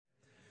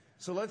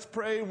So let's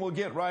pray and we'll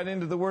get right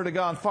into the Word of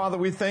God. Father,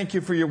 we thank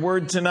you for your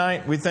Word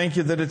tonight. We thank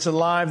you that it's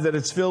alive, that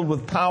it's filled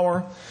with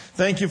power.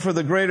 Thank you for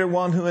the greater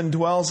one who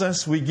indwells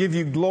us. We give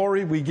you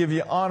glory. We give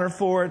you honor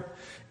for it.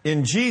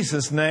 In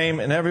Jesus' name.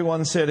 And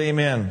everyone said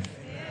amen.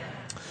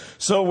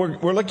 So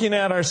we're looking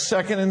at our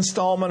second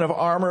installment of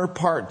Armor,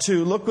 Part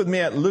 2. Look with me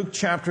at Luke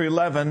chapter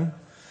 11.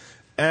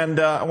 And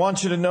I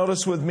want you to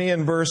notice with me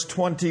in verse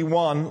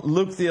 21,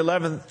 Luke the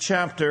 11th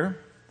chapter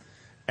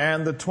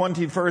and the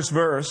 21st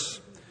verse.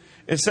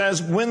 It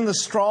says, when the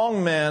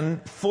strong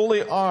man,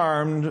 fully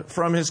armed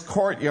from his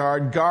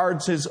courtyard,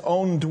 guards his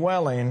own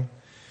dwelling,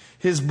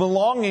 his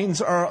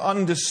belongings are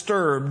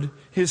undisturbed,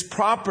 his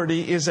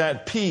property is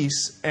at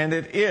peace, and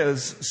it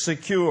is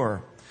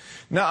secure.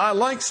 Now, I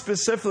like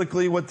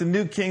specifically what the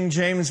New King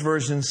James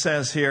Version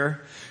says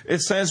here.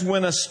 It says,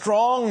 when a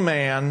strong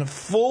man,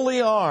 fully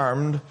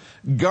armed,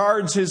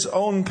 guards his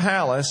own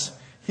palace,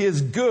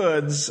 his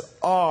goods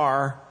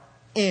are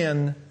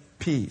in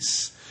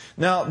peace.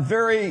 Now,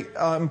 very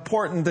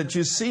important that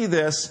you see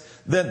this,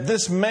 that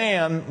this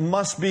man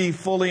must be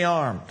fully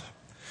armed.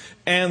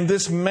 And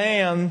this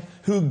man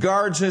who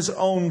guards his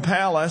own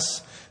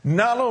palace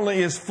not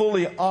only is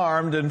fully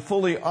armed and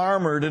fully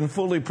armored and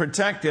fully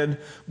protected,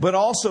 but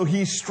also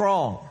he's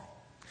strong.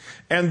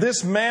 And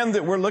this man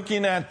that we're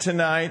looking at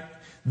tonight,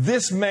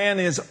 this man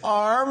is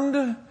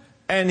armed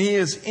and he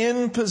is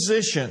in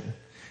position.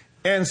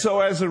 And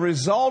so as a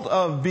result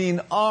of being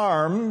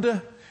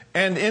armed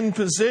and in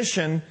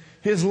position,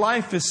 his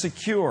life is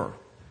secure.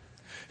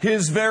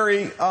 His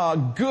very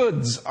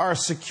goods are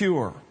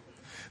secure.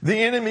 The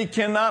enemy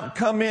cannot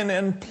come in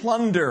and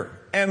plunder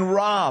and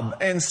rob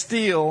and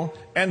steal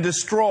and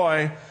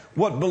destroy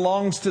what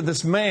belongs to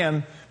this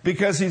man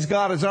because he's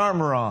got his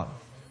armor on.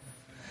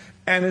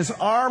 And his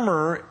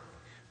armor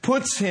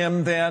puts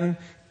him then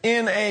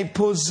in a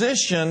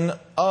position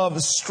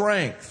of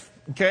strength.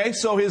 Okay,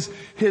 so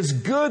his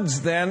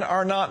goods then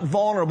are not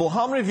vulnerable.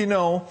 How many of you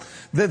know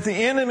that the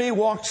enemy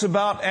walks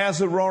about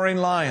as a roaring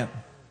lion?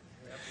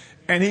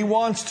 And he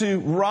wants to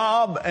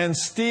rob and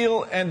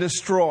steal and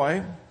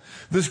destroy.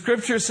 The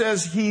scripture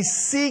says he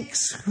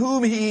seeks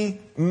whom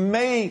he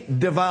may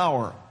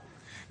devour.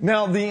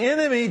 Now, the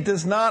enemy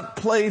does not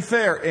play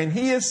fair, and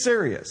he is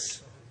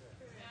serious.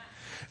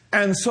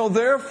 And so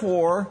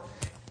therefore,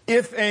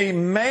 if a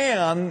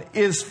man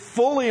is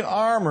fully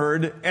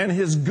armored and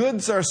his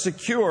goods are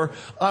secure,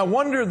 I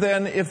wonder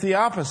then if the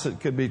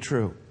opposite could be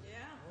true.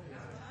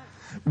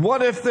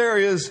 What if there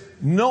is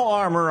no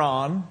armor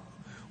on?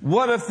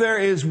 What if there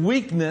is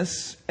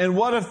weakness? And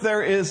what if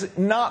there is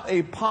not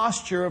a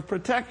posture of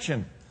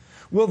protection?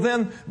 Well,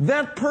 then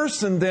that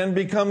person then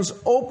becomes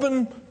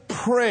open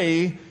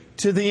prey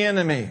to the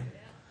enemy.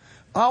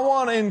 I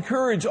want to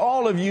encourage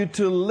all of you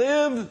to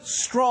live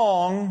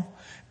strong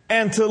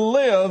and to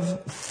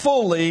live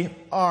fully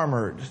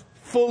armored.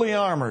 Fully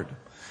armored.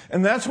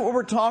 And that's what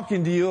we're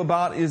talking to you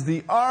about, is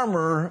the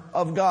armor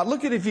of God.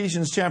 Look at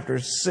Ephesians chapter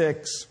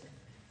 6.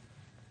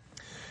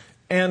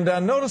 And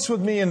notice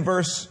with me in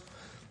verse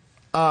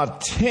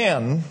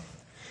 10.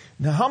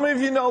 Now, how many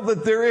of you know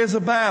that there is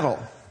a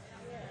battle?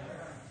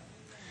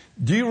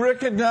 Do you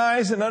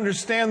recognize and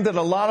understand that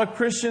a lot of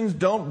Christians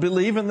don't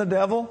believe in the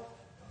devil?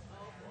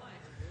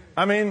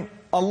 I mean,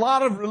 a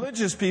lot of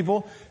religious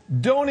people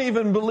don't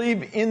even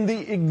believe in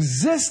the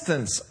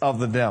existence of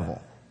the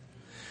devil.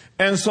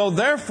 And so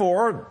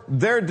therefore,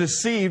 they're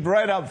deceived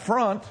right up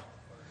front.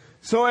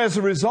 So as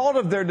a result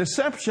of their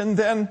deception,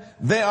 then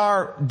they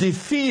are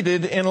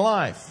defeated in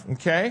life.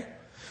 Okay?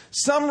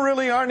 Some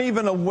really aren't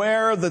even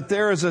aware that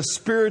there is a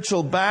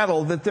spiritual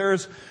battle, that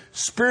there's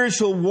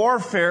spiritual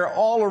warfare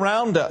all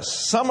around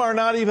us. Some are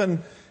not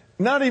even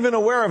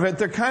aware of it.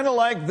 They're kind of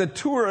like the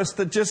tourist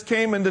that just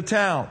came into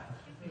town.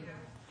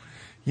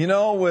 You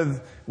know,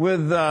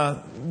 with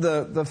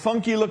the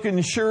funky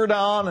looking shirt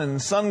on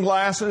and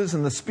sunglasses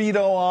and the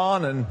Speedo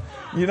on, and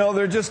you know,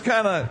 they're just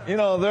kind of, you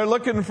know, they're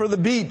looking for the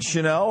beach,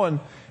 you know,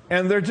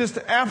 and they're just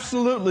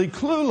absolutely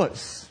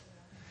clueless.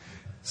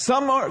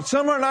 Some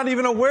are not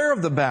even aware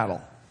of the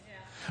battle.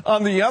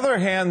 On the other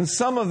hand,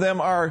 some of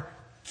them are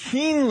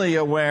keenly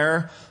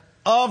aware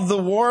of the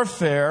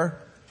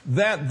warfare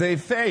that they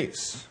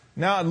face.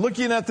 Now,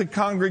 looking at the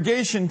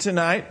congregation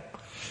tonight,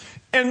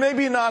 and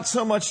maybe not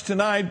so much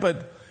tonight,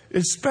 but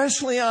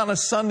especially on a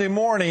Sunday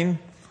morning,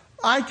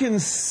 I can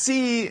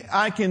see,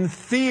 I can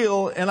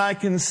feel, and I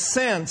can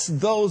sense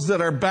those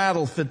that are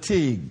battle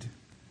fatigued.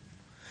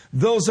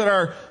 Those that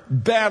are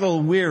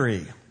battle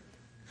weary.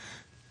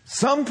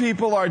 Some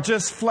people are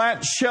just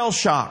flat shell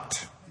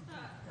shocked.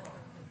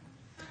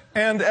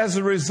 And as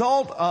a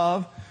result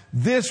of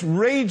this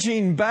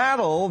raging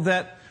battle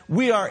that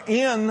we are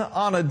in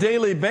on a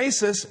daily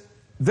basis,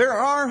 there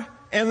are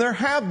and there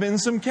have been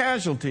some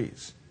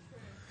casualties.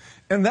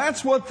 And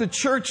that's what the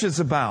church is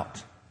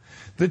about.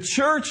 The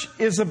church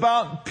is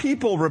about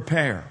people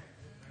repair.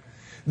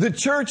 The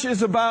church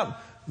is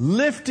about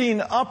lifting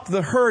up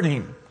the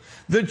hurting.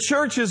 The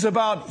church is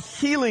about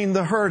healing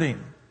the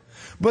hurting.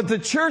 But the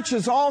church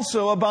is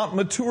also about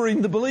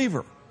maturing the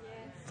believer.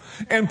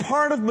 And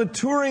part of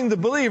maturing the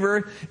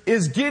believer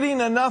is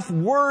getting enough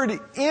word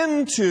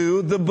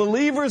into the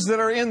believers that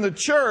are in the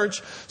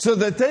church so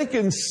that they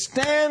can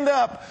stand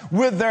up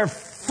with their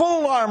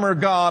full armor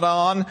God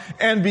on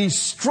and be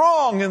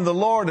strong in the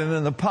Lord and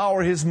in the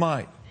power of His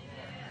might.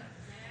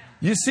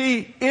 You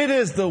see, it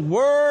is the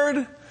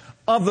word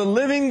of the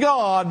living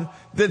God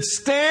that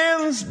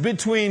stands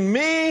between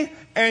me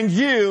and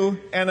you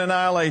and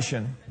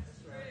annihilation.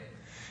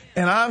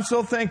 And I'm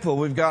so thankful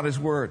we've got His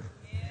word.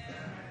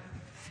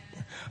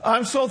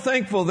 I'm so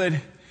thankful that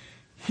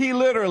He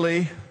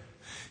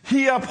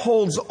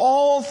upholds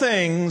all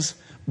things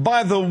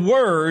by the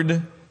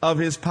word of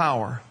His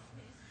power.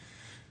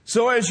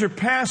 So as your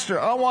pastor,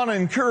 I want to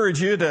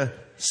encourage you to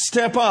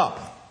step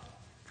up.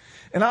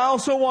 And I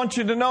also want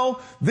you to know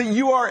that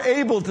you are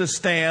able to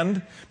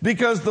stand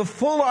because the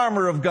full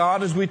armor of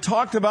God, as we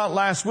talked about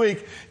last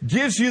week,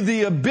 gives you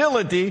the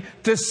ability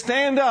to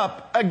stand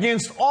up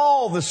against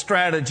all the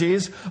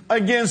strategies,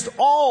 against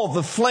all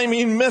the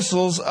flaming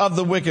missiles of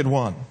the wicked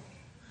one.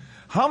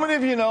 How many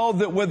of you know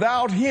that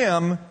without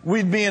Him,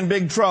 we'd be in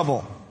big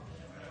trouble?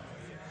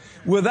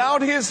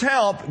 Without His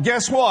help,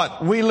 guess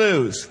what? We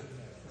lose.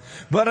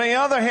 But on the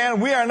other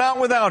hand, we are not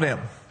without Him.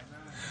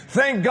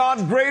 Thank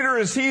God, greater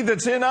is He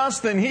that's in us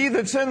than he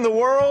that's in the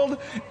world.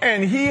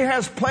 And He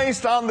has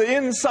placed on the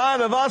inside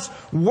of us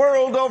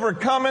world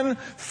overcoming,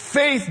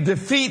 faith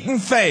defeating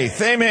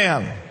faith.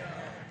 Amen.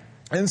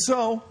 And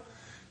so,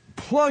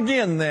 plug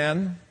in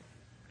then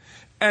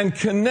and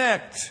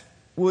connect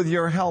with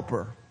your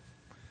helper.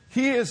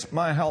 He is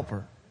my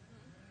helper.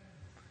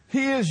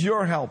 He is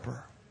your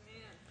helper.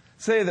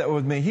 Say that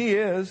with me. He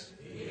is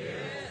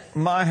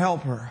my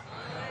helper.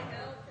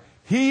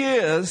 He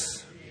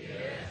is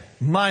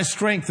my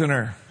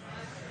strengthener.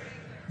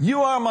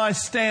 You are my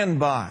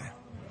standby.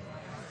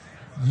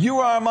 You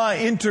are my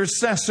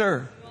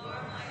intercessor.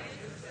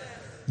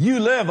 You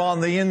live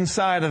on the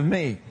inside of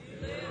me.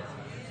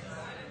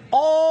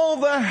 All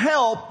the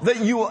help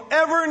that you will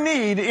ever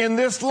need in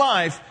this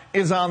life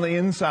is on the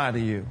inside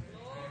of you.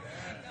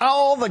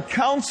 All the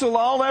counsel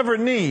I'll ever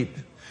need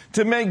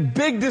to make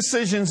big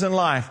decisions in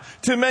life,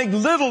 to make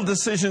little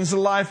decisions in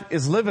life,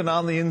 is living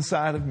on the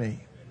inside of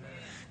me.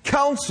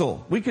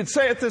 Counsel, we could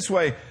say it this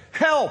way,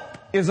 help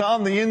is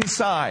on the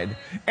inside.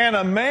 And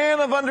a man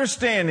of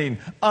understanding,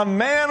 a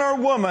man or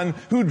woman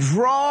who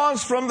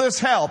draws from this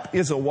help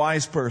is a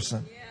wise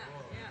person.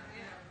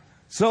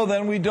 So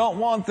then we don't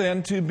want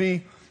then to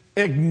be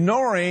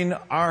ignoring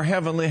our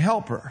heavenly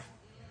helper.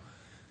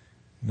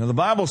 Now the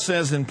Bible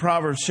says in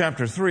Proverbs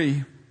chapter 3,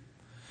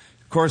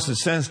 of course it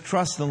says,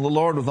 trust in the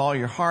Lord with all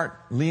your heart,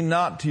 lean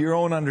not to your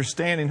own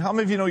understanding. How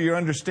many of you know your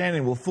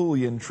understanding will fool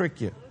you and trick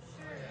you?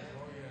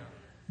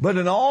 But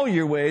in all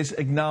your ways,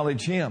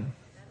 acknowledge Him.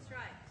 That's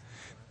right.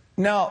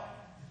 Now,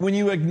 when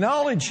you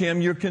acknowledge Him,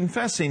 you're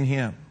confessing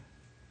Him.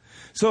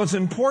 So it's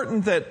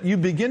important that you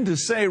begin to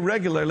say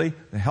regularly,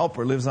 the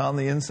helper lives on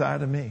the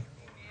inside of me.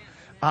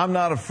 I'm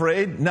not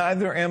afraid,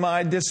 neither am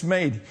I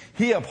dismayed.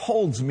 He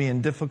upholds me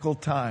in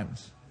difficult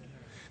times.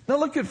 Now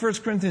look at 1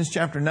 Corinthians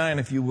chapter 9,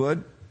 if you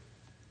would.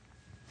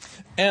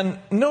 And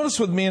notice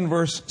with me in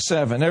verse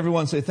 7.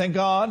 Everyone say, thank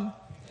God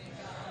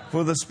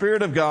for the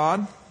Spirit of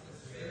God.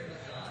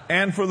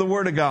 And for the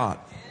Word of God.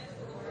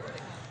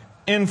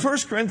 In 1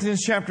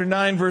 Corinthians chapter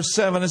 9, verse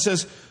 7, it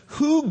says,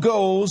 who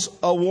goes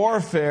a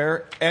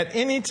warfare at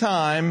any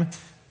time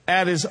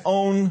at his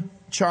own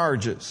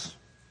charges?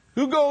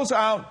 Who goes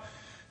out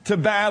to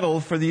battle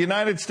for the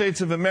United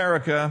States of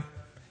America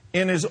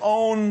in his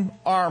own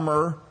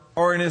armor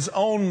or in his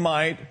own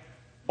might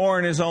or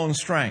in his own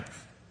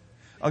strength?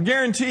 I'll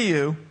guarantee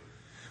you,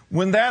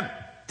 when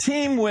that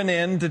team went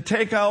in to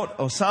take out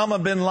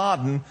Osama bin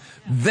Laden,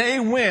 they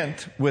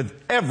went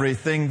with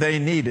everything they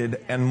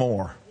needed and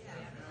more.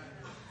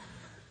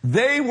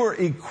 They were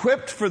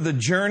equipped for the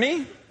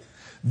journey.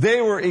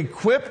 They were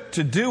equipped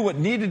to do what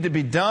needed to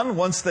be done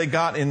once they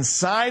got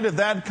inside of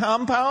that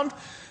compound.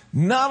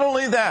 Not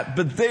only that,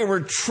 but they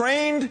were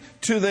trained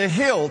to the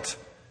hilt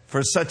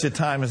for such a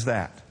time as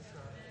that.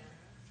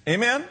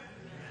 Amen?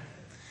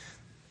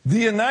 The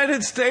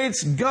United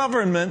States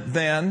government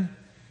then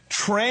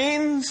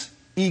trains,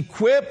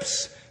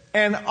 equips,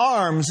 and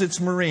arms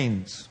its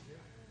Marines,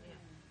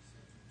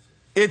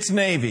 its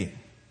Navy,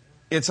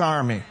 its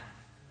Army.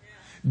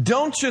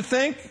 Don't you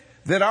think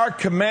that our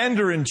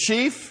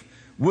Commander-in-Chief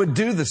would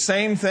do the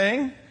same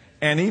thing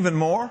and even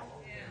more?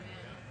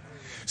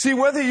 See,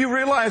 whether you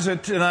realize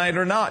it tonight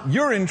or not,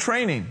 you're in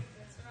training.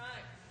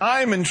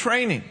 I'm in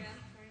training.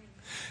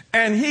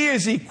 And He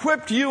has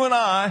equipped you and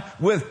I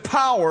with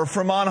power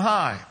from on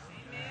high.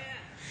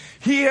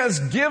 He has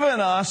given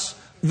us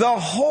the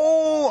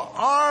whole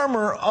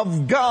armor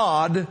of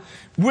God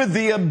with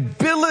the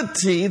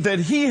ability that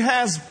He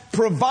has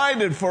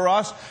provided for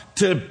us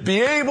to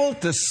be able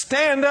to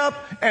stand up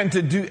and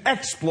to do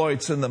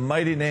exploits in the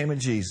mighty name of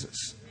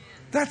Jesus.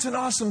 That's an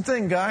awesome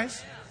thing,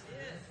 guys.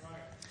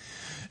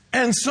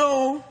 And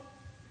so,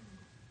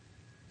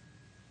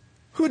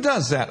 who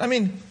does that? I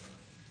mean,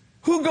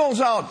 who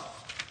goes out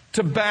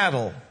to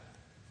battle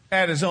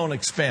at his own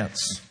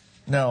expense?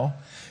 No.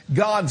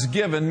 God's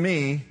given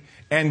me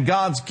and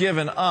God's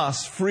given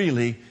us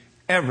freely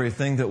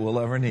everything that we'll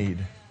ever need.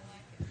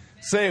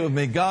 Say it with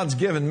me. God's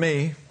given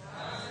me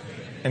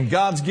and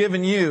God's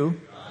given you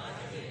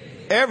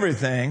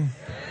everything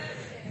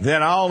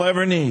that I'll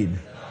ever need.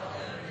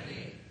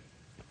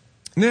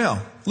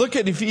 Now, look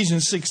at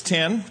Ephesians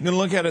 6:10. I'm going to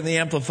look at it in the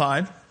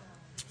Amplified.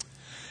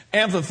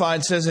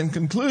 Amplified says, in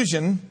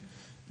conclusion,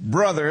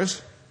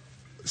 brothers,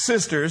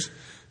 sisters,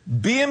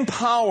 be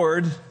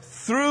empowered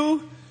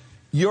through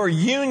your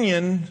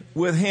union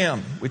with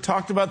Him. We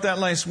talked about that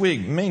last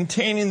week,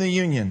 maintaining the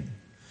union.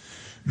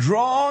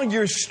 Draw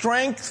your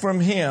strength from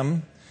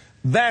Him,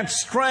 that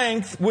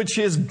strength which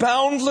His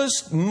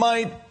boundless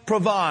might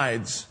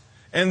provides.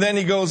 And then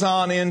he goes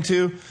on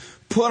into,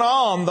 put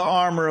on the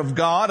armor of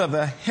God, of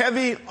a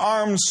heavy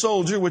armed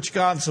soldier which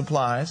God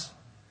supplies,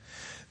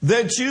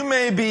 that you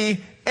may be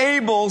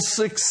able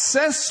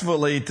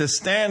successfully to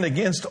stand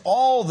against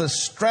all the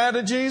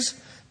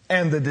strategies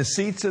and the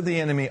deceits of the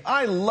enemy.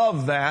 I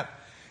love that.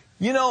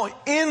 You know,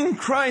 in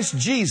Christ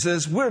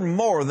Jesus, we're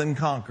more than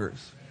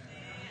conquerors.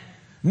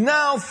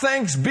 Now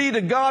thanks be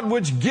to God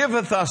which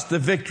giveth us the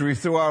victory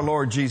through our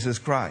Lord Jesus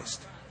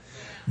Christ.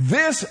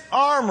 This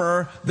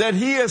armor that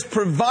He has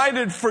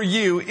provided for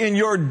you in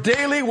your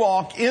daily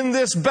walk, in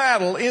this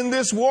battle, in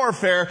this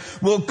warfare,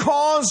 will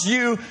cause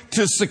you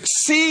to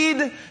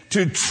succeed,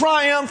 to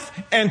triumph,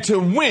 and to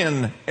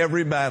win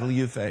every battle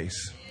you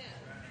face.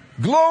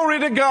 Glory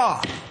to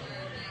God,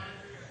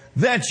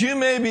 that you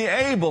may be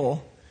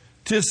able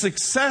to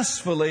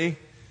successfully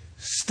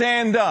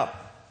stand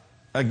up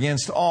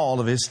against all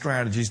of His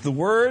strategies. The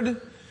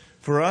word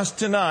for us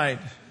tonight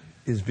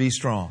is be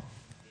strong.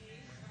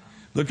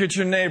 Look at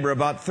your neighbor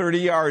about 30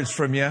 yards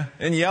from you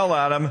and yell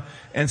at him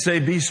and say,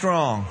 be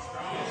strong.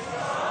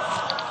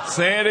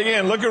 Say it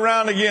again. Look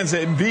around again.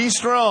 Say, be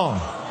strong.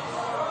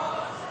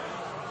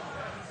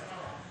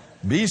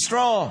 Be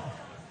strong.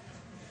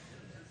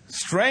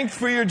 Strength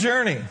for your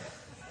journey.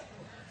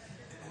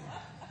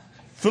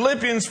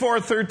 Philippians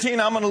 4:13.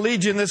 I'm going to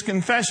lead you in this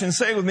confession.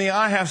 Say with me,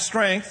 I have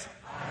strength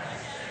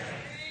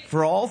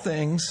for all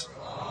things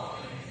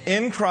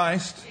in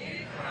Christ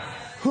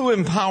who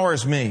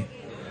empowers me.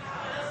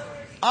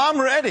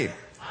 I'm ready.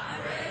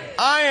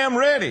 I am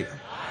ready.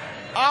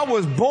 I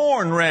was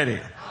born ready.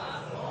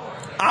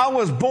 I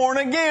was born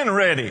again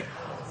ready.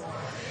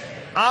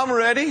 I'm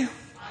ready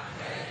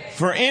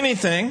for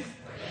anything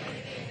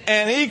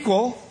and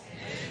equal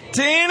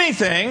to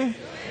anything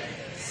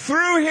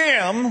through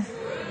Him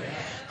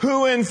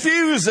who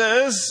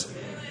infuses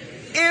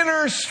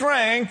inner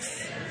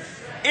strength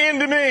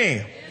into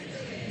me.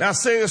 Now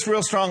say this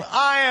real strong.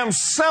 I am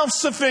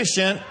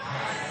self-sufficient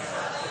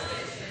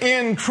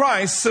in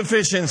Christ's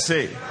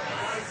sufficiency.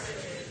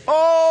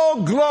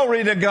 Oh,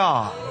 glory to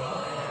God.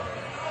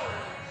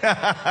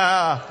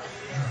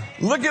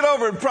 Look it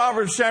over at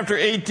Proverbs chapter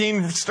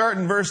 18,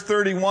 starting verse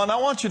 31. I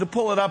want you to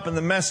pull it up in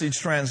the Message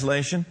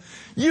translation.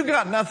 You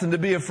got nothing to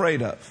be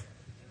afraid of.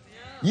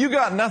 You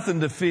got nothing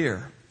to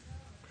fear.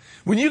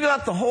 When you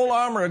got the whole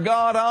armor of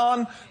God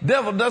on,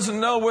 devil doesn't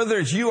know whether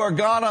it's you or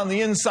God on the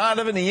inside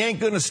of it, and he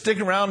ain't going to stick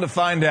around to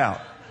find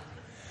out.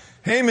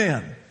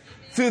 Amen.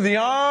 Through the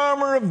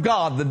armor of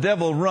God, the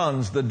devil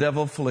runs, the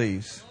devil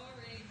flees.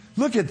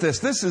 Look at this.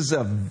 This is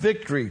a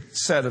victory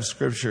set of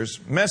scriptures.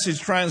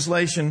 Message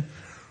translation,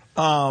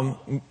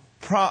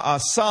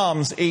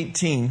 Psalms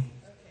 18.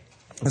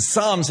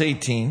 Psalms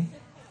 18.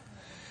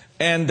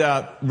 And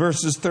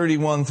verses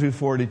 31 through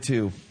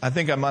 42. I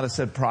think I might have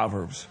said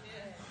Proverbs.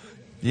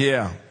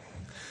 Yeah.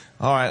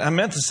 All right. I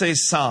meant to say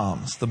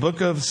Psalms. The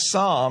book of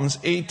Psalms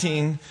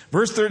 18,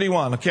 verse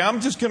 31. Okay, I'm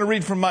just going to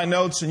read from my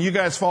notes and you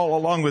guys follow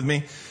along with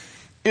me.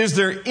 Is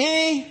there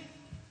any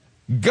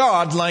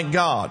God like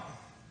God?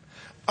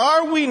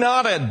 Are we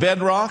not at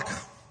bedrock?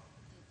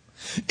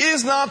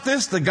 Is not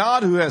this the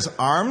God who has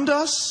armed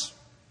us,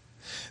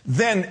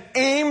 then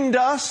aimed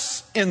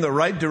us in the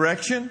right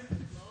direction?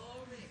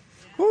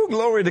 Ooh,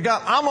 glory to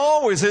God. I'm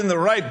always in the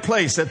right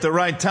place at the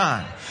right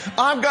time.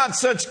 I've got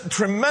such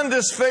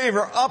tremendous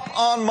favor up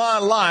on my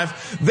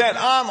life that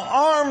I'm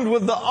armed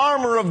with the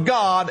armor of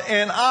God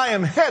and I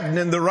am heading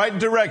in the right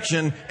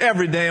direction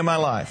every day of my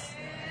life.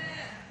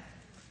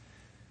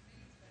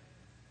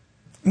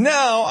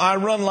 Now I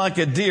run like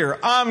a deer.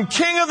 I'm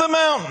king of the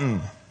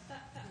mountain.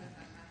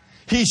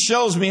 He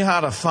shows me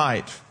how to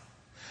fight.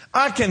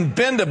 I can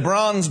bend a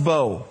bronze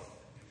bow.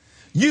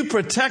 You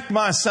protect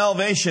my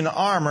salvation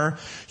armor.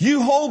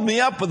 You hold me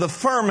up with a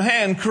firm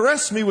hand.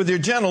 Caress me with your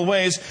gentle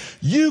ways.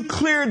 You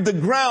cleared the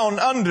ground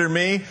under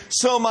me,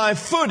 so my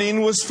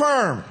footing was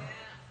firm.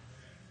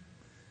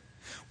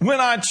 When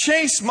I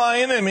chased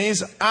my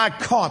enemies, I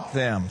caught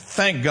them.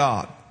 Thank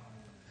God.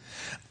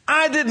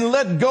 I didn't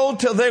let go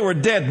till they were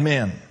dead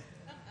men.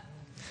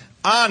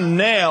 I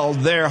nailed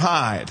their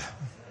hide.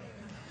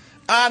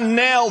 I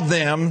nailed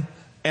them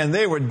and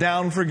they were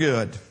down for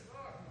good.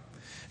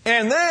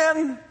 And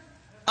then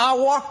I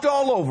walked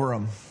all over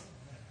them.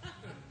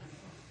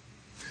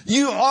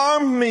 You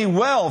armed me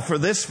well for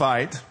this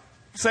fight.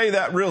 Say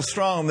that real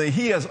strongly.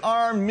 He has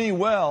armed me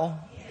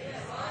well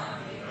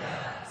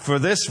for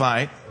this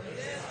fight.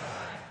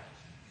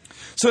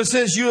 So it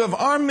says, you have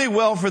armed me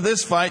well for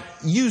this fight.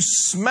 You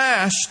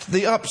smashed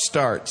the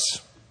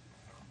upstarts.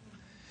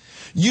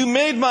 You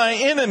made my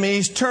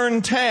enemies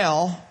turn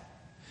tail,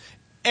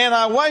 and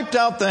I wiped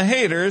out the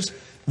haters.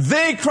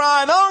 They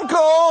cried,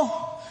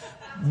 Uncle,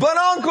 but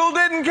Uncle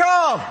didn't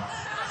come.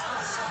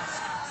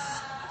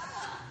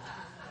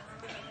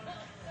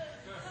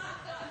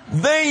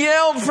 They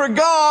yelled for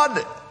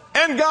God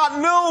and got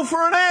no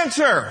for an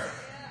answer.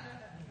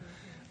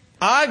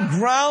 I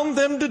ground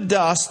them to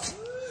dust,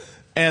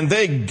 and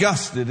they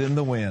gusted in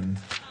the wind.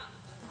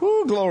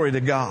 Woo, glory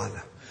to God.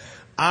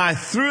 I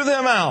threw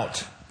them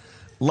out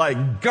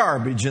like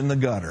garbage in the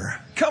gutter.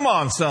 Come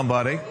on,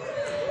 somebody.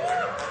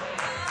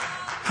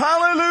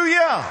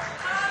 Hallelujah.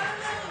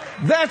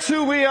 That's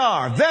who we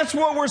are. That's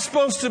what we're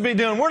supposed to be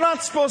doing. We're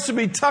not supposed to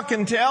be tuck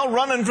and tail,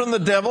 running from the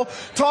devil,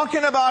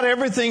 talking about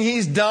everything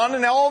he's done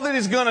and all that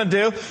he's going to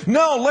do.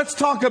 No, let's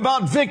talk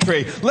about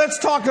victory. Let's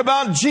talk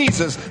about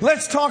Jesus.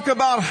 Let's talk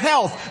about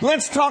health.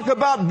 Let's talk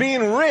about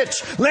being rich.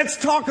 Let's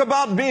talk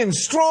about being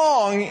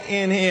strong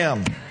in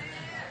him.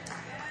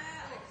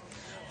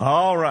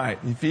 All right,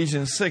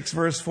 Ephesians 6,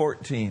 verse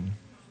 14.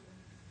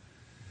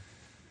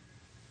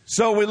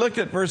 So we looked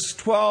at verse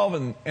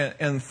 12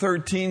 and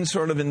 13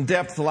 sort of in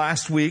depth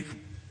last week.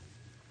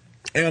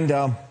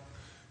 And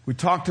we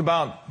talked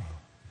about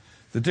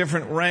the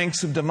different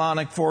ranks of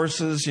demonic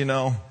forces. You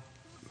know,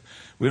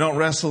 we don't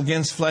wrestle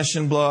against flesh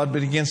and blood,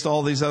 but against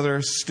all these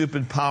other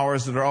stupid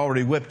powers that are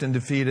already whipped and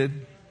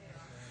defeated.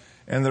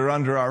 And they're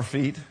under our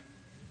feet.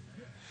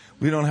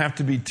 We don't have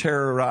to be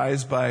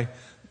terrorized by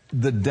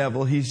the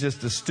devil. He's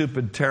just a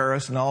stupid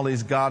terrorist, and all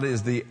he's got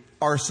is the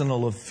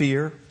arsenal of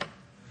fear.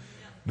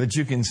 But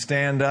you can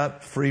stand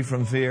up free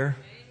from fear.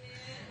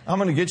 I'm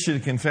going to get you to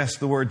confess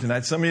the word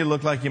tonight. Some of you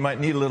look like you might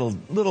need a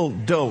little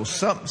dose.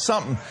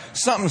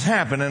 Something's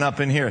happening up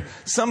in here.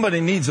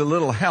 Somebody needs a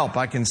little help.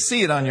 I can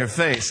see it on your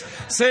face.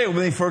 Say it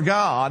with me. For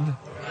God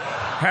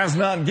has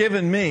not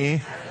given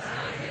me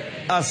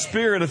a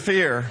spirit of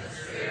fear,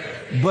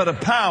 but a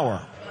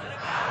power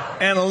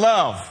and a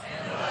love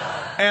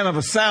and of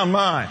a sound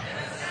mind.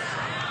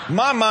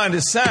 My mind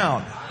is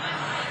sound.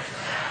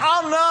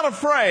 I'm not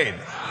afraid.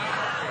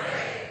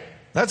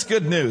 That's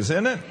good news,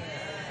 isn't it?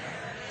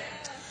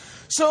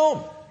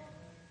 So,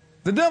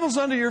 the devil's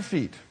under your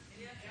feet.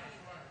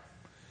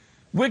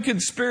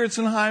 Wicked spirits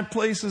in high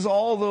places,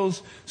 all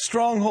those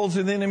strongholds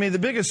of the enemy. The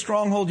biggest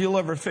stronghold you'll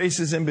ever face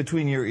is in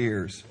between your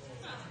ears.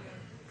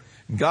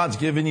 God's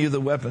given you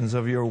the weapons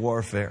of your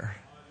warfare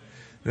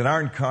that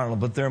aren't carnal,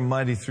 but they're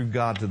mighty through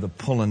God to the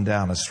pulling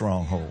down of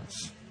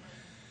strongholds.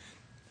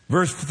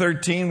 Verse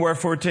 13,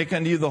 wherefore take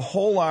unto you the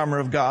whole armor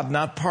of God,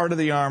 not part of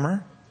the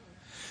armor,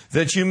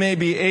 that you may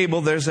be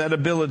able, there's that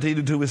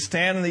ability to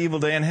withstand in the evil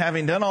day, and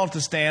having done all to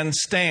stand,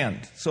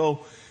 stand.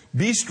 So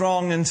be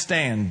strong and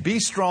stand. Be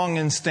strong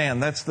and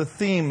stand. That's the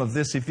theme of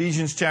this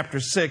Ephesians chapter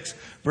 6,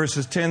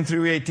 verses 10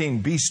 through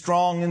 18. Be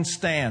strong and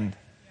stand.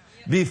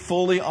 Be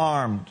fully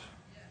armed.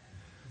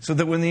 So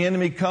that when the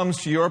enemy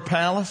comes to your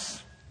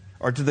palace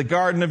or to the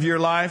garden of your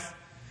life,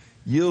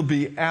 you'll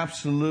be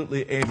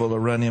absolutely able to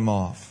run him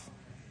off.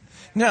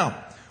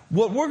 Now,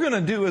 what we're going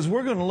to do is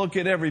we're going to look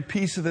at every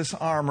piece of this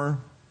armor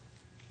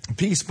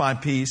piece by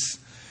piece,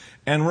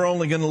 and we're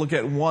only going to look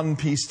at one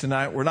piece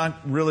tonight. We're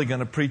not really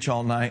going to preach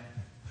all night.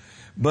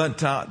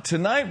 But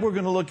tonight we're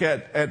going to look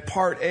at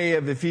part A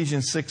of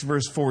Ephesians 6,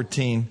 verse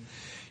 14.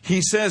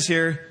 He says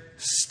here,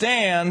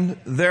 stand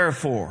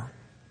therefore,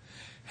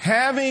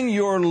 having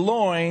your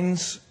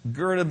loins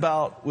girt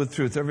about with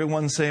truth.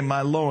 Everyone say,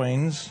 my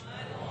loins,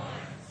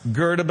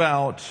 girt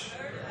about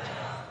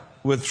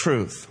with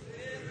truth.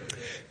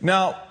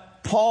 Now,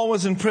 Paul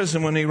was in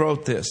prison when he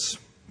wrote this,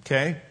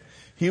 okay?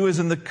 He was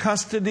in the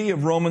custody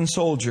of Roman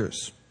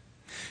soldiers.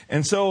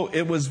 And so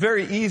it was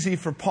very easy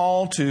for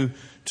Paul to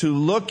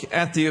look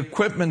at the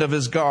equipment of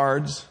his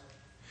guards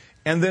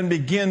and then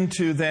begin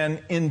to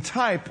then in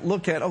type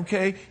look at,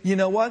 okay, you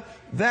know what?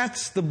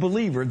 That's the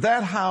believer.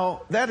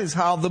 That is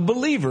how the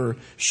believer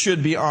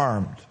should be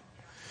armed.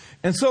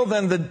 And so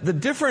then the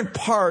different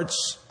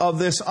parts of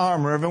this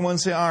armor, everyone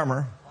say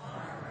armor.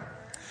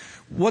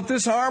 What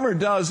this armor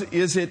does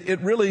is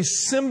it really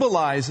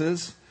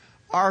symbolizes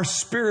our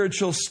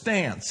spiritual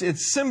stance. It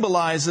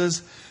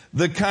symbolizes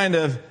the kind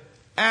of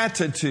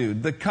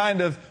attitude, the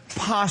kind of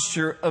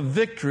posture of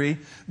victory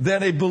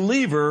that a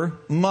believer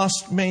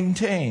must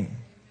maintain.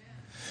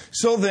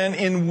 So then,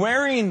 in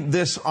wearing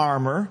this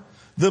armor,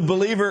 the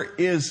believer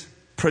is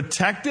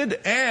protected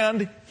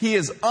and he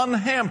is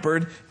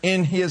unhampered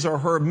in his or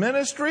her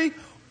ministry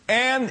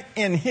and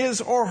in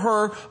his or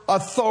her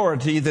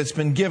authority that's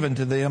been given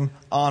to them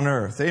on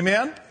earth.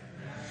 Amen?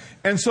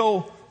 And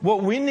so,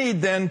 what we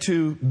need then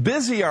to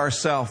busy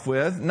ourselves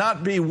with,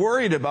 not be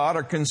worried about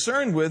or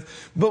concerned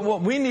with, but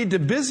what we need to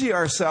busy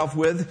ourselves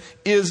with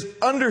is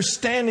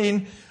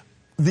understanding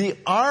the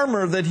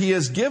armor that He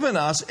has given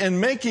us and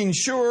making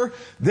sure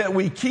that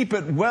we keep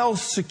it well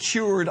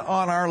secured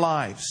on our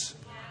lives.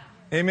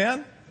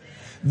 Amen?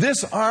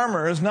 This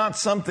armor is not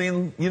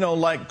something,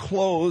 like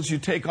clothes you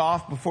take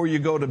off before you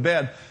go to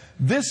bed.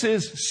 This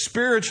is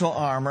spiritual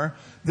armor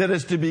that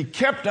is to be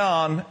kept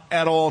on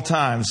at all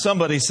times.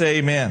 Somebody say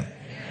amen.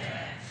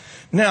 Amen.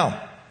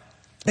 Now,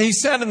 he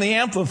said in the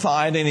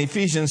Amplified in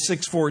Ephesians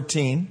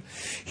 6:14,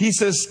 he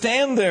says,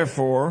 stand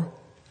therefore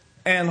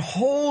and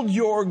hold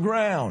your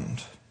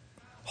ground.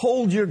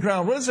 Hold your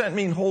ground. What does that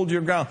mean, hold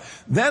your ground?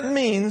 That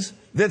means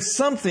that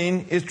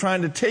something is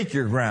trying to take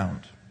your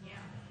ground.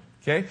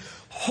 Okay?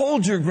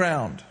 Hold your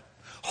ground.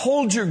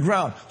 Hold your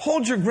ground.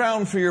 Hold your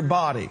ground for your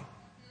body.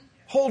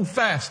 Hold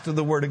fast to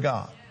the Word of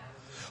God.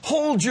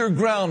 Hold your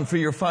ground for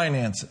your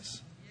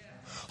finances.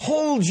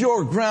 Hold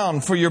your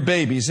ground for your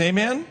babies.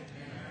 Amen?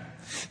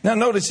 Now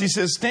notice he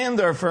says, stand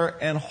therefore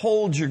and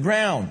hold your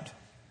ground,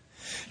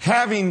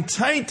 having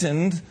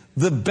tightened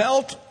the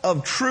belt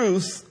of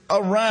truth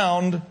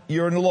around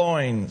your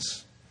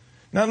loins.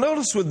 Now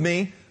notice with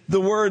me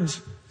the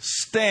words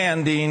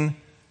standing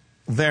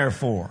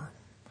therefore.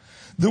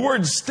 The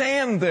word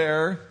stand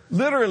there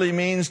literally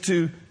means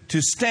to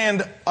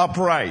stand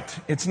upright.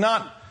 It's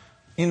not,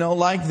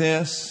 like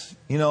this,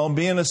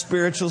 being a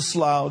spiritual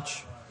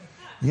slouch,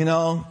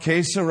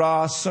 que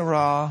sera,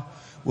 sera,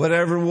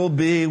 whatever will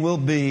be, will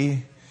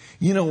be.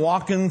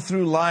 Walking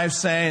through life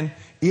saying,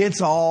 it's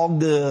all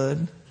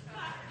good.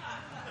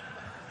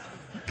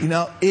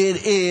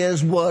 It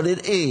is what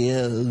it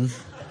is.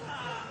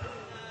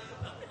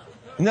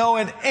 No,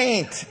 it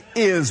ain't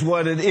is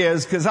what it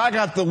is, because I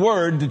got the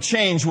Word to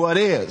change what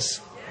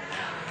is.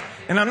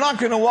 And I'm not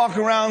going to walk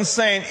around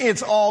saying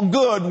it's all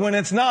good when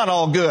it's not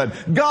all good.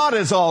 God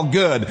is all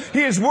good.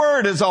 His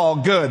Word is all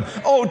good.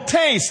 Oh,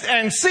 taste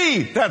and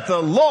see that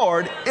the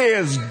Lord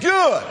is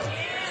good.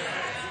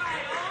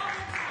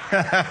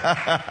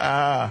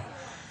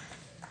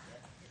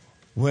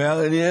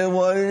 Well, it is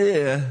what it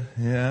is.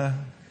 Yeah.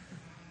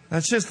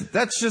 That's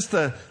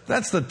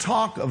the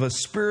talk of a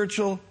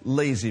spiritual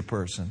lazy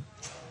person.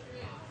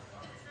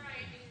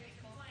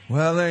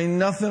 Well, there ain't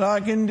nothing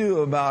I can do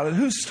about it.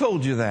 Who's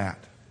told you that?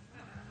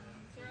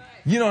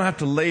 You don't have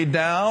to lay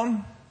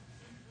down.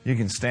 You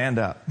can stand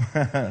up.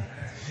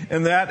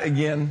 And that,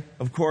 again,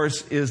 of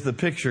course, is the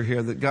picture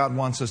here that God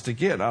wants us to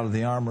get out of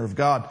the armor of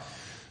God.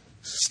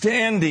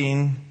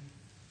 Standing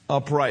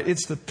upright.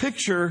 It's the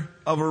picture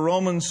of a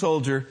Roman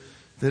soldier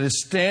that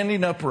is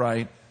standing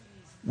upright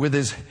with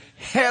his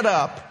head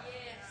up,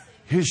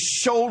 his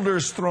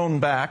shoulders thrown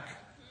back.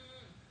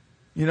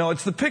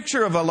 It's the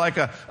picture of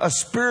a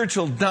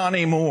spiritual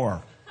Donnie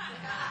Moore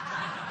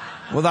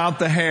without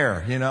the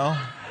hair,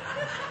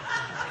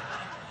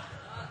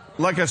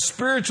 Like a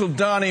spiritual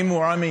Donnie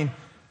Moore. I mean,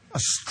 a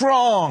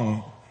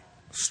strong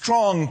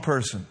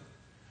person.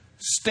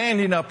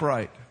 Standing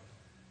upright.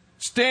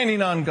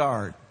 Standing on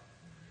guard.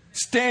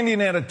 Standing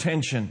at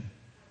attention.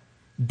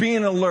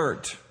 Being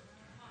alert.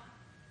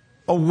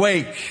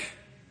 Awake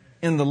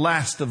in the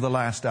last of the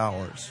last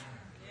hours.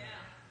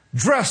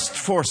 Dressed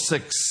for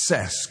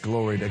success.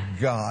 Glory to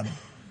God.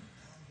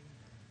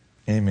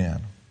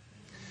 Amen.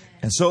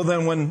 And so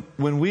then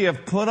when we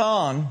have put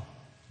on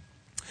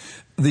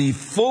the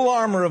full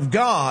armor of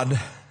God,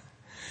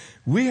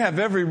 we have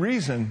every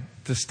reason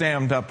to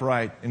stand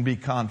upright and be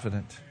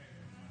confident.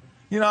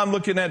 I'm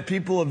looking at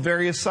people of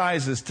various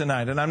sizes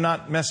tonight, and I'm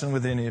not messing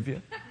with any of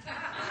you.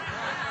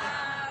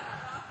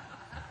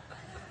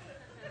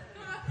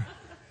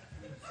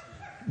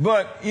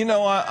 But,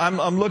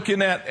 I'm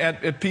looking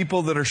at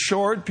people that are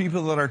short,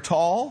 people that are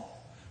tall,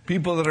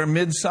 people that are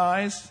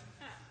mid-sized.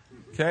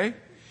 Okay?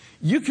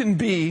 You can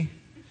be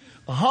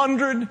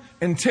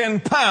 110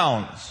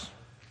 pounds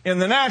in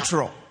the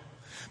natural,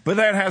 but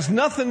that has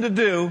nothing to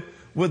do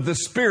with the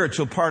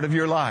spiritual part of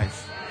your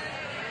life.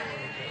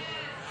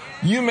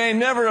 You may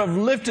never have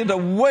lifted a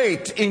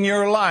weight in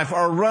your life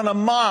or run a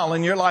mile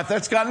in your life.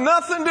 That's got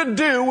nothing to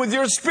do with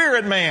your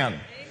spirit man.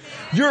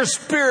 Your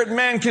spirit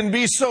man can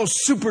be so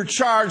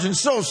supercharged and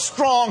so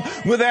strong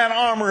with that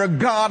armor of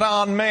God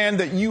on, man,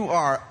 that you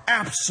are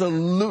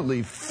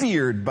absolutely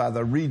feared by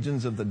the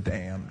regions of the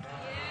damned.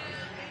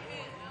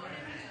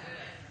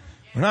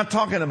 We're not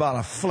talking about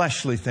a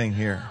fleshly thing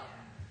here.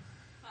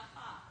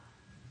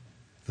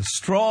 The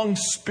strong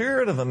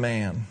spirit of a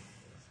man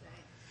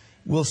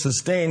will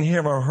sustain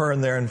him or her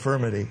in their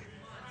infirmity.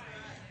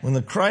 When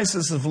the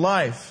crisis of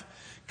life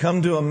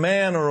come to a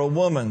man or a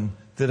woman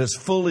that is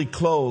fully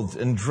clothed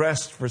and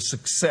dressed for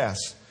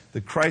success, the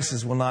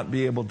crisis will not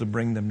be able to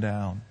bring them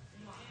down.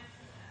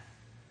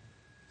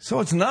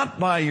 So it's not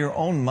by your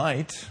own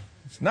might,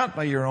 it's not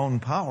by your own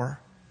power,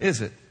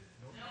 is it?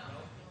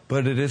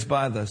 But it is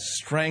by the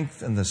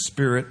strength and the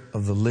Spirit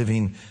of the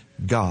living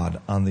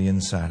God on the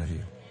inside of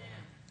you.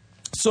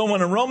 So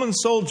when a Roman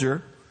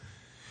soldier,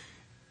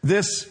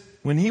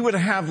 when he would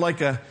have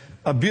like a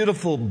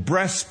beautiful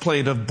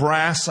breastplate of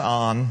brass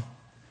on,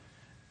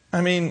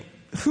 I mean,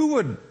 who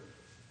would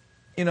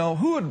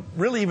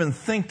really even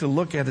think to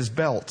look at his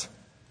belt?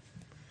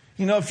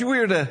 If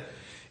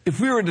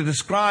we were to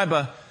describe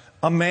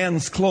a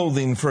man's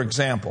clothing, for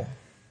example,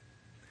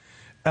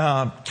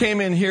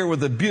 came in here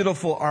with a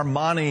beautiful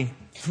Armani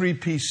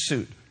 3-piece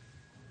suit.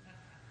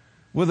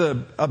 with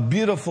a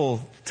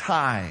beautiful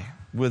tie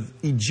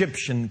with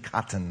Egyptian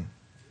cotton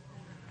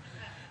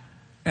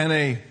and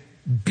a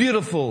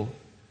beautiful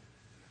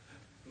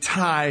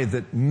tie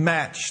that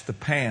matched the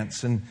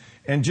pants and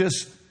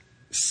just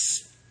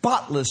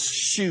spotless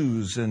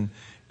shoes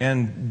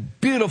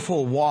and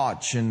beautiful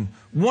watch and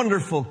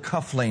wonderful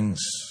cufflinks.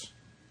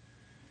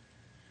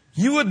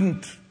 You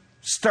wouldn't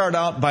start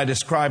out by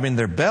describing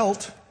their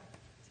belt.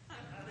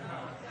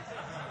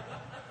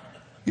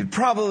 You'd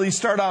probably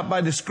start out by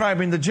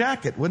describing the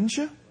jacket, wouldn't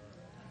you?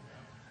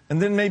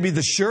 And then maybe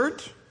the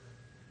shirt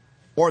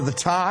or the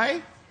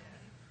tie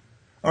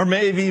or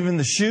maybe even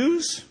the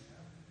shoes.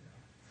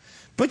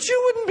 But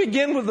you wouldn't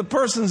begin with the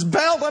person's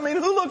belt. I mean,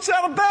 who looks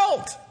at a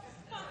belt?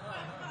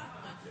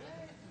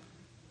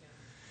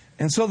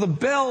 And so the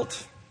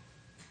belt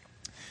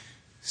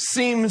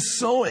seems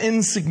so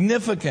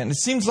insignificant. It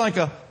seems like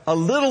a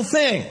little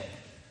thing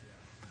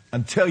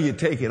until you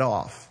take it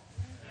off.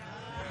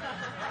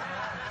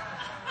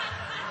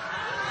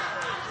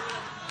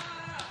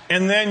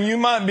 And then you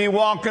might be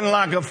walking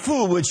like a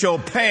fool with your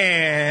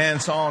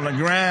pants on the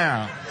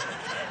ground.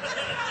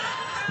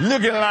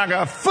 Looking like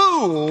a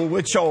fool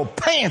with your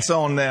pants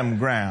on them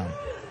ground.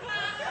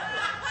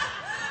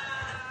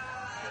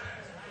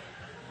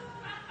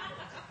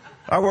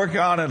 I work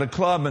out at a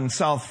club in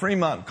South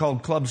Fremont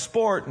called Club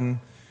Sport, and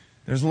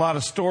there's a lot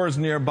of stores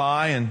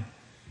nearby, and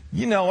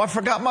I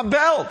forgot my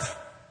belt.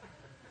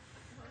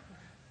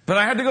 But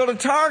I had to go to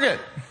Target.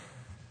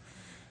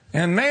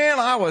 And man,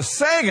 I was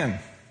sagging.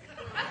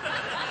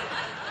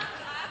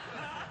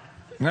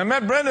 And I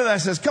met Brenda and I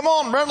says, "Come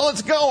on, Brenda,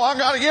 let's go. I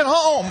got to get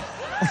home."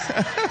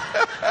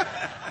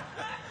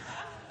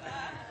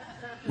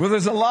 Well,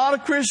 there's a lot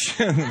of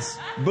Christians,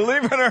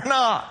 believe it or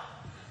not,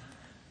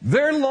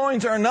 their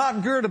loins are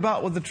not girt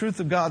about with the truth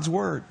of God's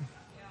Word.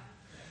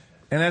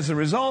 And as a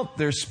result,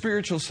 they're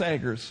spiritual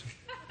saggers.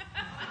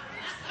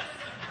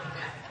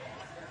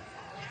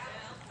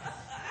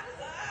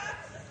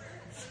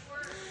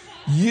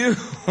 You,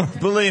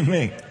 believe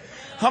me,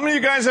 how many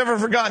of you guys ever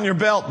forgotten your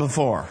belt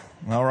before?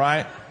 All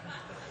right.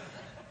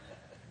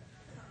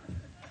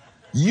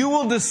 You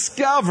will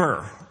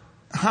discover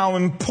how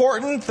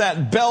important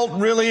that belt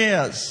really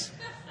is.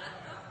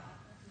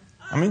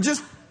 I mean,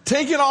 just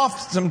take it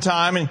off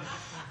sometime and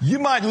you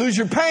might lose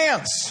your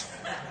pants.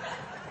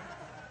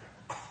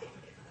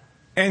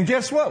 And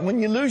guess what? When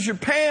you lose your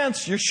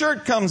pants, your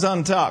shirt comes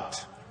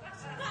untucked.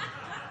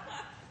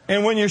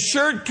 And when your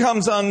shirt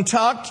comes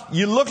untucked,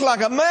 you look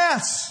like a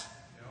mess.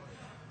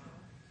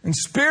 And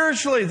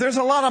spiritually, there's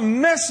a lot of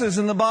messes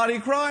in the body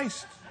of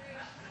Christ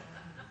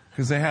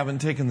because they haven't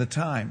taken the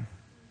time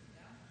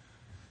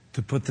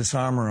to put this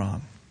armor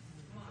on.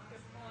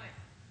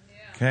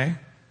 Okay?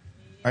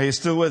 Are you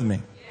still with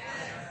me?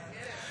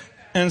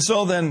 And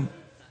so then,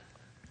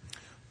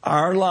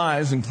 our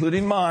lives,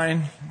 including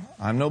mine,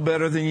 I'm no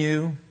better than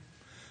you.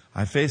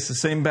 I face the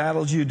same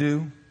battles you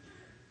do.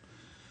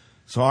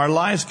 So our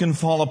lives can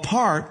fall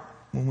apart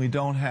when we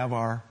don't have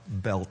our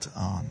belt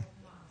on.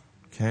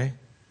 Okay?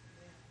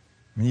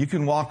 I mean, you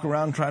can walk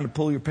around trying to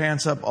pull your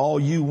pants up all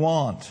you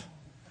want.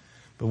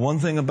 But one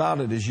thing about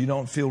it is you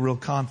don't feel real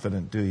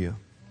confident, do you?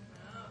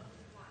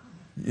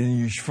 And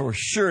you for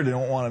sure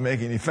don't want to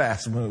make any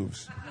fast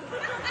moves.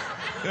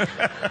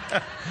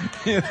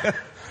 You know?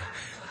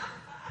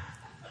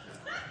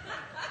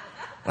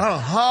 I don't know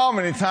how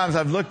many times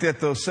I've looked at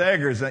those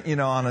saggers, on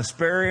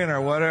Asparian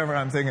or whatever.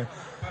 I'm thinking,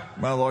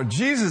 my Lord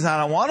Jesus, I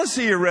don't want to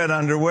see your red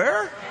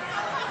underwear.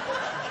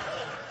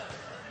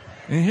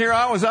 And here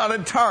I was out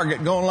at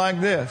Target going like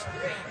this.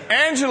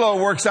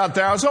 Angelo works out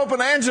there. I was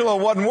hoping Angelo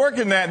wasn't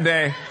working that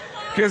day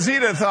because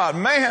he'd have thought,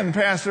 "Man,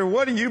 Pastor,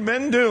 what have you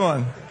been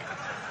doing?"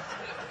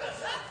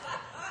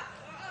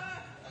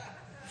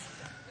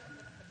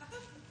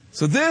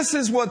 So this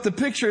is what the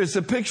picture is.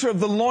 A picture of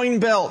the loin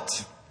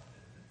belt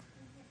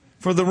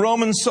for the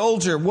Roman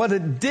soldier. What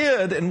it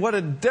did and what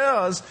it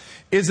does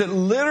is it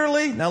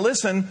literally, now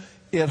listen,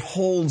 it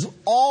holds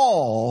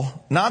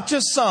all, not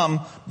just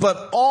some,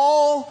 but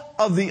all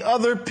of the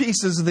other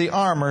pieces of the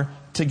armor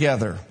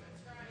together.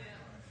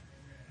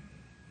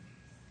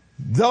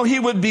 Though he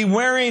would be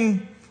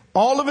wearing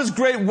all of his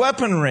great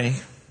weaponry,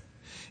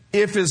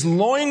 if his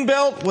loin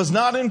belt was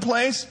not in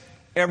place,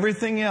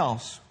 everything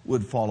else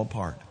would fall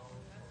apart.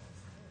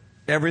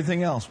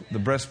 Everything else. The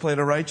breastplate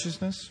of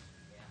righteousness,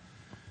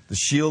 the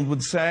shield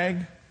would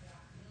sag,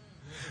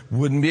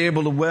 wouldn't be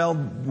able to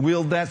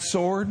wield that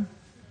sword.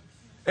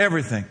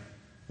 Everything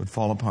would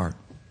fall apart.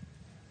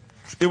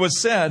 It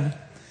was said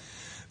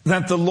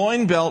that the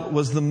loin belt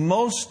was the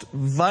most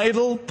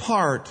vital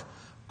part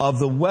of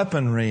the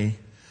weaponry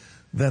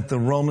that the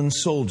Roman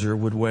soldier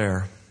would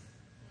wear.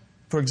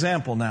 For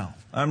example, now,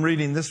 I'm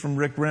reading this from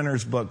Rick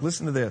Renner's book.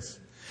 Listen to this.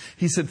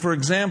 He said, for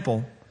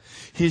example,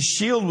 his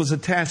shield was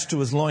attached to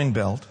his loin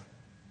belt.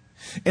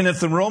 And if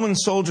the Roman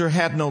soldier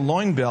had no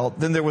loin belt,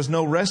 then there was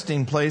no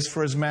resting place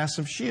for his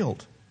massive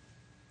shield.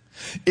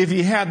 If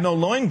he had no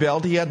loin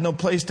belt, he had no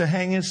place to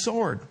hang his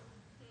sword.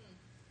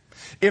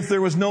 If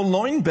there was no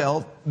loin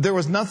belt, there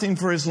was nothing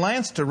for his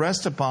lance to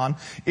rest upon.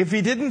 If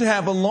he didn't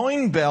have a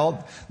loin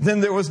belt, then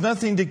there was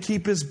nothing to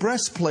keep his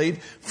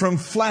breastplate from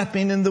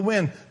flapping in the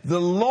wind.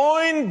 The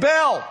loin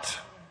belt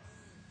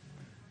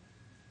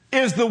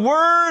is the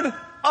Word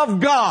of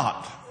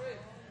God.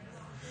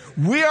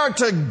 We are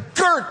to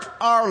girt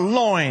our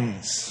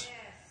loins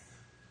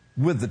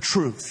with the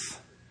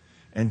truth.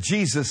 And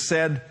Jesus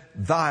said,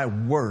 Thy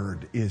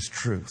word is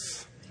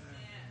truth.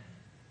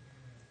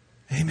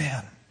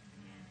 Amen.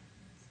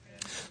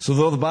 So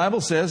though the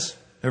Bible says,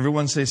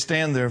 everyone say,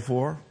 stand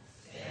therefore,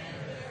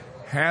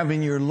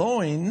 having your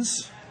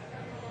loins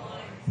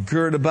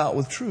girt about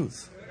with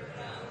truth.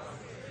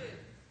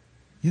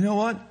 You know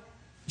what?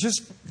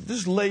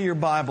 Just lay your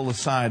Bible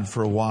aside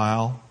for a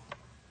while.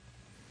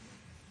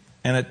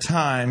 And at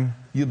time,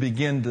 you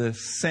begin to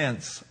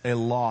sense a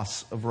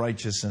loss of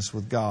righteousness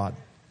with God.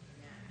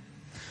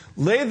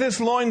 Lay this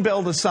loin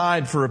belt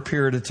aside for a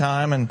period of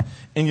time, and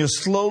you'll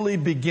slowly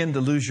begin to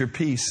lose your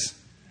peace.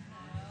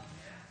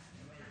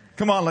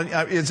 Come on,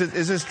 is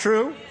this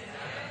true?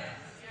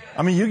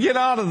 I mean, you get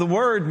out of the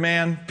Word,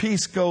 man,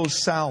 peace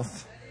goes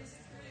south.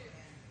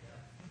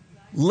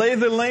 Lay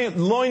the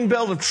loin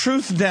belt of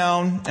truth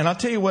down, and I'll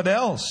tell you what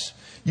else.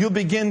 You'll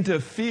begin to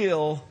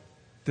feel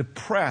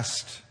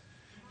depressed,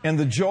 and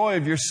the joy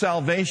of your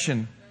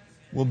salvation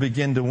will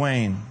begin to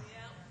wane.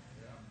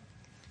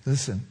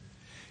 Listen,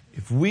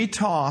 if we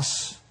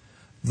toss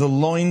the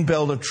loin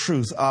belt of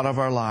truth out of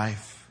our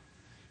life,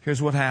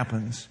 here's what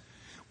happens.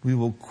 We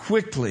will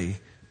quickly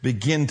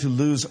begin to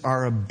lose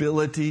our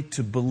ability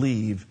to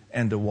believe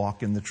and to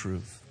walk in the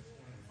truth.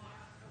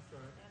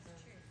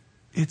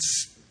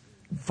 It's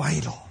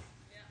vital.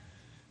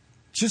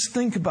 Just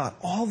think about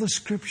all the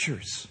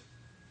scriptures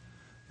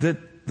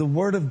that the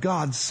Word of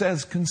God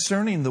says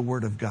concerning the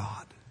Word of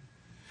God.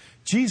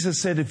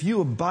 Jesus said, if you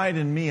abide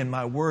in me and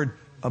my Word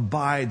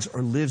abides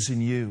or lives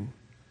in you,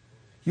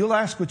 you'll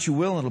ask what you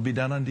will and it'll be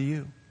done unto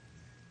you.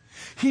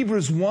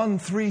 Hebrews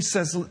 1:3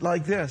 says it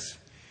like this.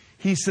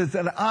 He says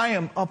that I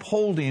am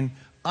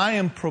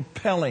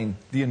propelling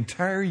the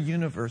entire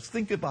universe.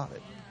 Think about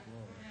it.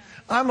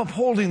 I'm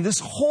upholding this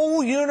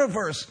whole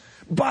universe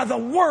by the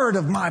word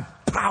of my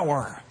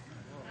power.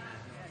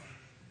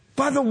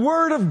 By the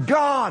word of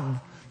God.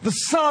 The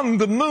sun,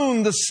 the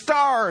moon, the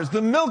stars,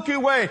 the Milky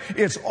Way,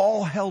 it's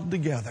all held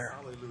together.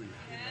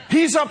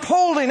 He's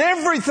upholding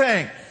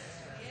everything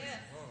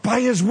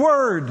by His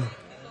word.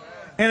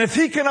 And if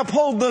He can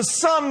uphold the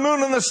sun,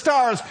 moon, and the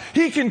stars,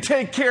 He can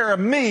take care of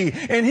me,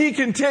 and He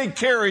can take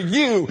care of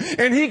you,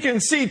 and He can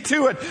see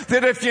to it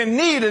that if you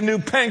need a new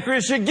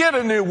pancreas, you get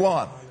a new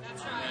one.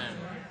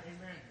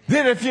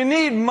 That if you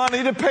need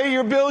money to pay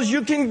your bills,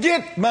 you can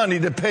get money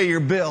to pay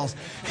your bills.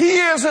 He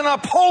is an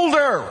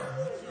upholder.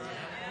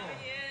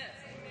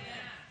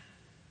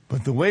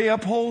 But the way He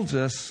upholds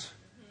us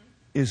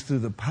is through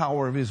the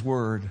power of His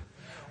word,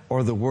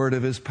 or the word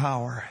of His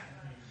power.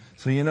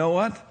 So you know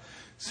what?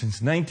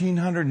 Since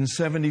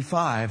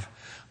 1975,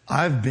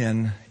 I've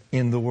been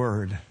in the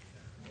Word.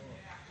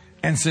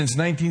 And since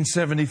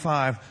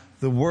 1975,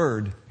 the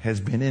Word has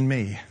been in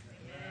me.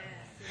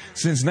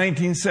 Since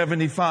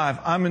 1975,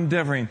 I'm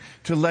endeavoring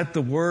to let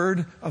the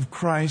Word of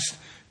Christ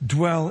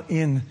dwell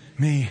in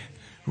me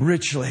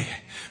richly.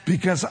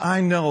 Because I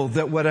know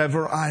that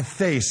whatever I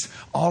face,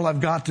 all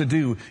I've got to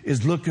do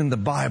is look in the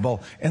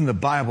Bible, and the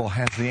Bible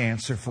has the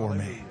answer for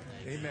me.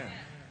 Amen.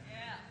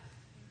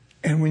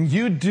 And when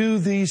you do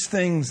these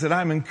things that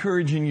I'm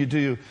encouraging you to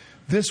do,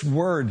 this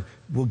word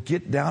will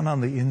get down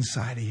on the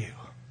inside of you.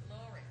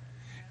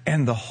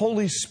 And the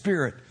Holy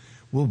Spirit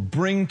will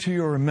bring to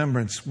your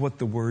remembrance what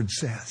the word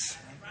says.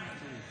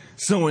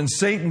 So when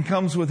Satan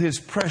comes with his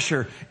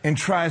pressure and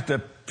tries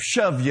to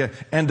shove you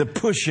and to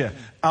push you,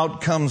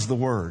 out comes the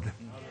word.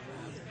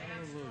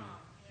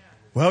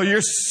 Well,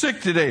 you're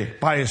sick today.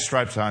 By His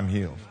stripes I'm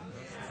healed.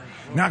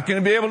 Not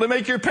going to be able to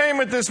make your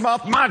payment this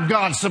month. My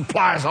God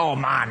supplies all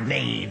my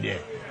need,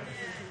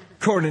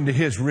 according to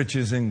His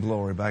riches in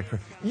glory by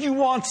Christ. You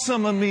want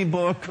some of me,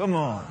 boy? Come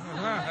on.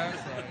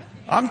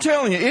 I'm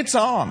telling you, it's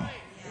on.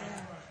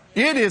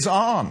 It is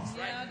on.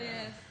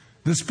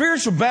 The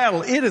spiritual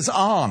battle, it is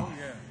on.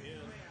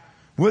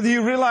 Whether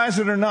you realize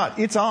it or not,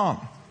 it's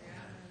on.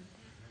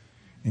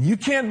 And you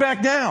can't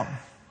back down.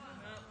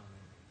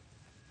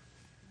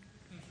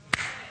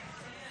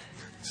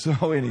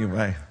 So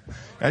anyway,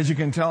 as you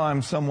can tell,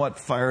 I'm somewhat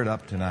fired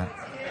up tonight.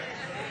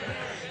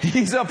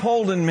 He's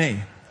upholding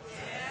me.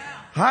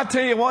 I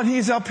tell you what,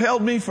 He's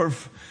upheld me for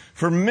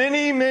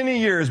many, many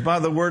years by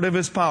the word of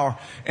His power.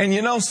 And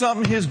you know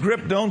something? His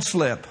grip don't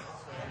slip.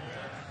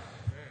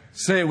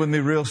 Say it with me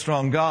real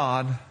strong.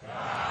 God,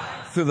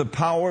 through the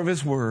power of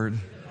His word,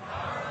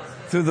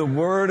 through the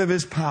word of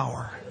His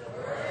power,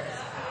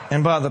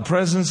 and by the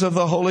presence of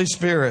the Holy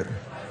Spirit,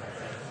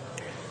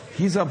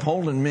 He's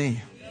upholding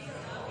me.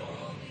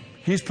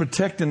 He's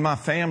protecting my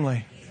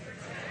family.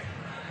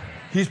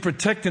 He's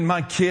protecting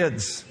my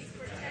kids.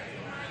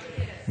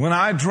 When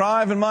I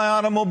drive in my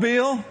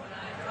automobile,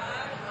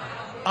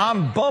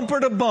 I'm bumper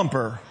to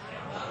bumper,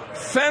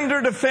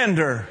 fender to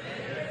fender,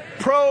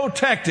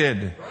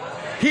 protected.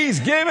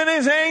 He's given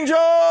His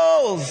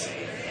angels.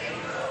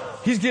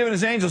 He's given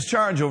His angels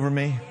charge over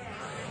me.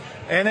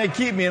 And they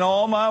keep me in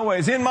all my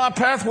ways. In my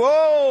path,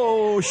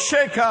 whoa,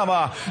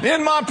 shekama.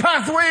 In my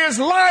pathway is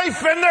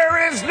life and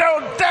there is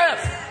no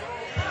death.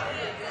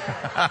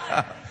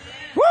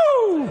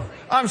 Woo!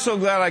 I'm so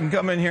glad I can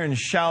come in here and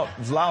shout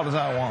as loud as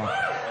I want.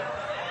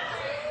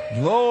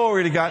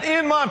 Glory to God.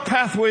 In my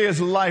pathway is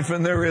life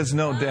and there is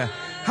no death.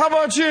 How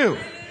about you?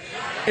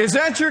 Is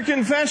that your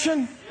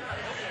confession?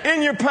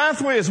 In your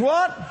pathway is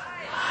what?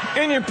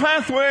 In your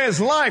pathway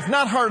is life,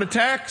 not heart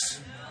attacks.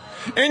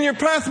 In your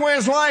pathway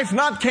is life,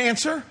 not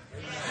cancer.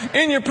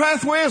 In your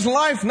pathway is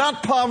life,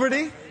 not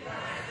poverty.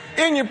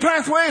 In your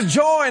pathway is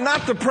joy,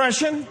 not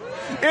depression.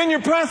 In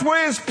your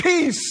pathway is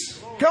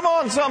peace. Come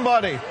on,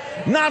 somebody.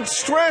 Not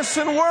stress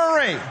and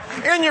worry.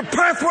 In your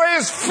pathway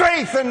is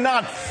faith and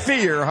not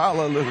fear.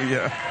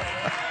 Hallelujah.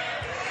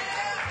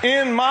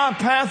 In my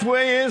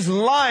pathway is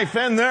life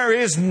and there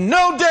is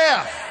no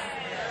death.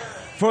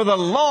 For the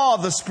law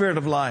of the Spirit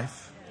of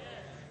life,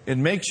 it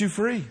makes you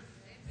free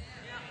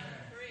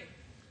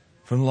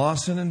from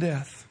loss and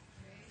death.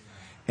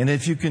 And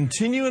if you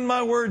continue in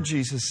my word,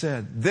 Jesus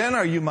said, then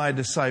are you my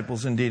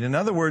disciples indeed. In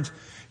other words,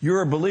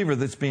 you're a believer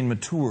that's being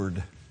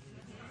matured.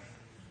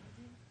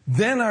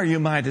 Then are you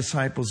my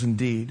disciples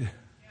indeed.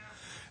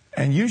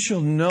 And you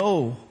shall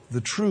know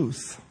the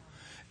truth,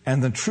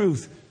 and the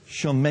truth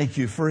shall make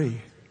you free.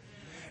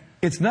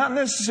 It's not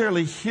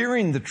necessarily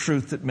hearing the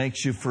truth that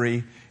makes you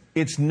free.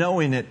 It's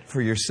knowing it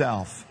for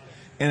yourself.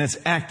 And it's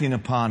acting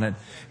upon it.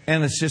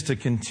 And it's just a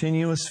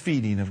continuous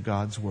feeding of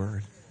God's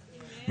Word.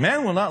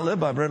 Man will not live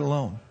by bread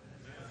alone,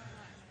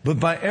 but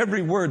by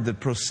every word that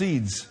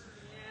proceeds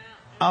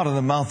out of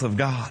the mouth of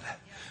God.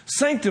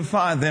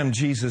 Sanctify them,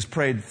 Jesus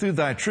prayed, through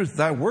thy truth.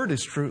 Thy word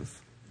is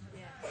truth.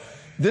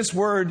 This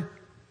word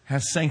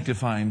has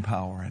sanctifying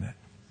power in it.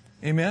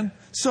 Amen?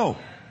 So,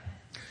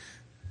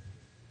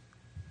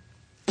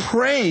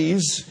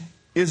 praise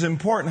is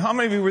important. How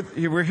many of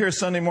you were here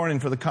Sunday morning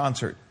for the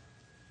concert?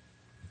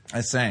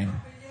 I sang.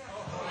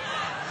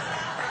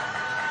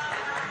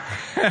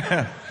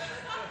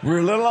 We were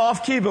a little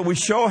off key, but we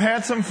sure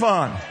had some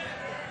fun.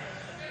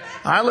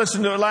 I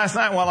listened to it last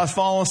night while I was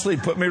falling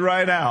asleep. Put me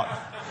right out.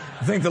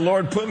 I think the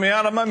Lord put me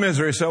out of my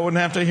misery so I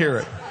wouldn't have to hear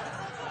it.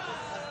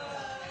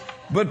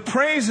 But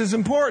praise is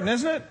important,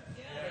 isn't it?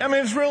 I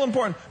mean, it's real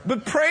important.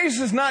 But praise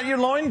is not your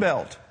loin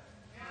belt.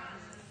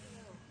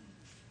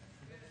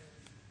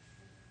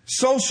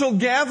 Social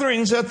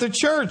gatherings at the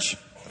church,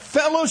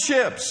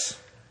 fellowships,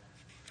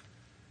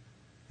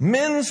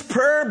 men's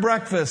prayer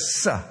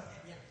breakfasts.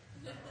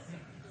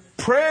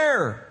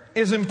 Prayer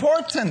is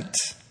important,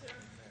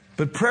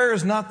 but prayer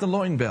is not the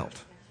loin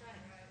belt.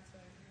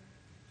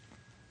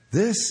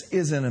 This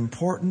is an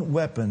important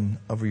weapon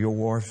of your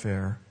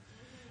warfare,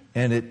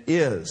 and it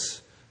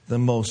is the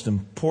most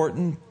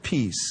important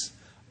piece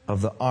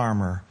of the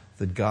armor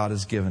that God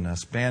has given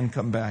us. Band,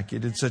 come back. You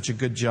did such a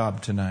good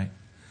job tonight.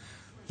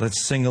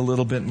 Let's sing a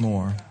little bit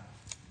more.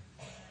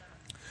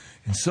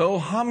 And so,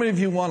 how many of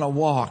you want to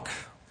walk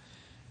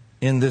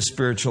in this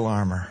spiritual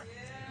armor?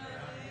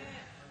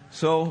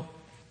 So,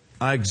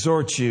 I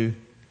exhort you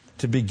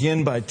to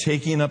begin by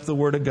taking up the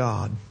Word of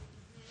God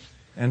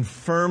and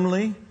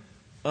firmly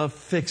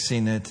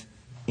affixing it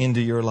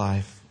into your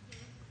life.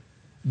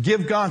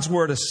 Give God's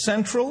Word a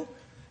central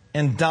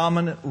and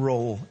dominant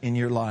role in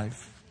your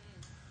life.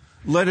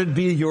 Let it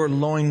be your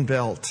loin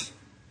belt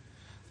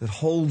that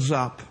holds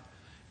up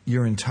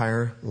your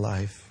entire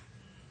life.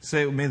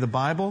 Say it with me, the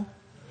Bible,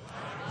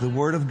 the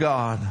Word of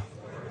God,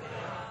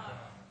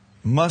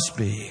 must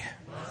be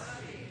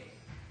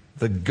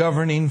the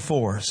governing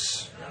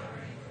force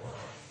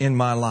in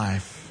my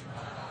life.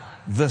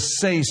 The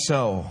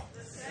say-so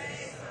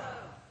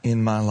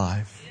in my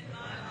life.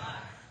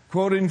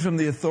 Quoting from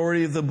The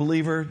Authority of the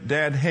Believer,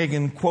 Dad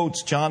Hagin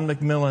quotes John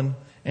Macmillan,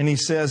 and he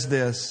says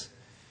this: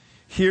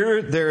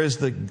 here there is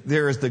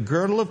the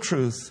girdle of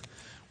truth,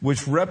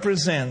 which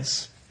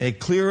represents a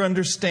clear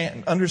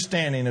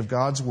understanding of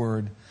God's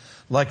Word.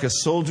 Like a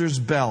soldier's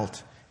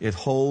belt, it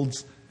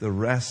holds the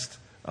rest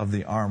of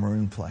the armor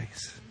in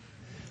place.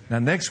 Now,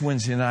 next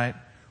Wednesday night,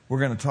 we're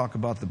going to talk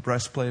about the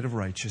breastplate of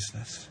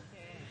righteousness.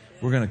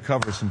 We're going to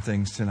cover some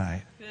things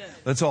tonight.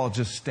 Let's all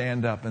just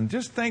stand up and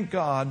just thank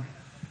God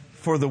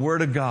for the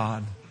Word of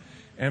God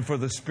and for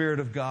the Spirit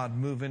of God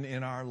moving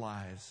in our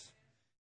lives.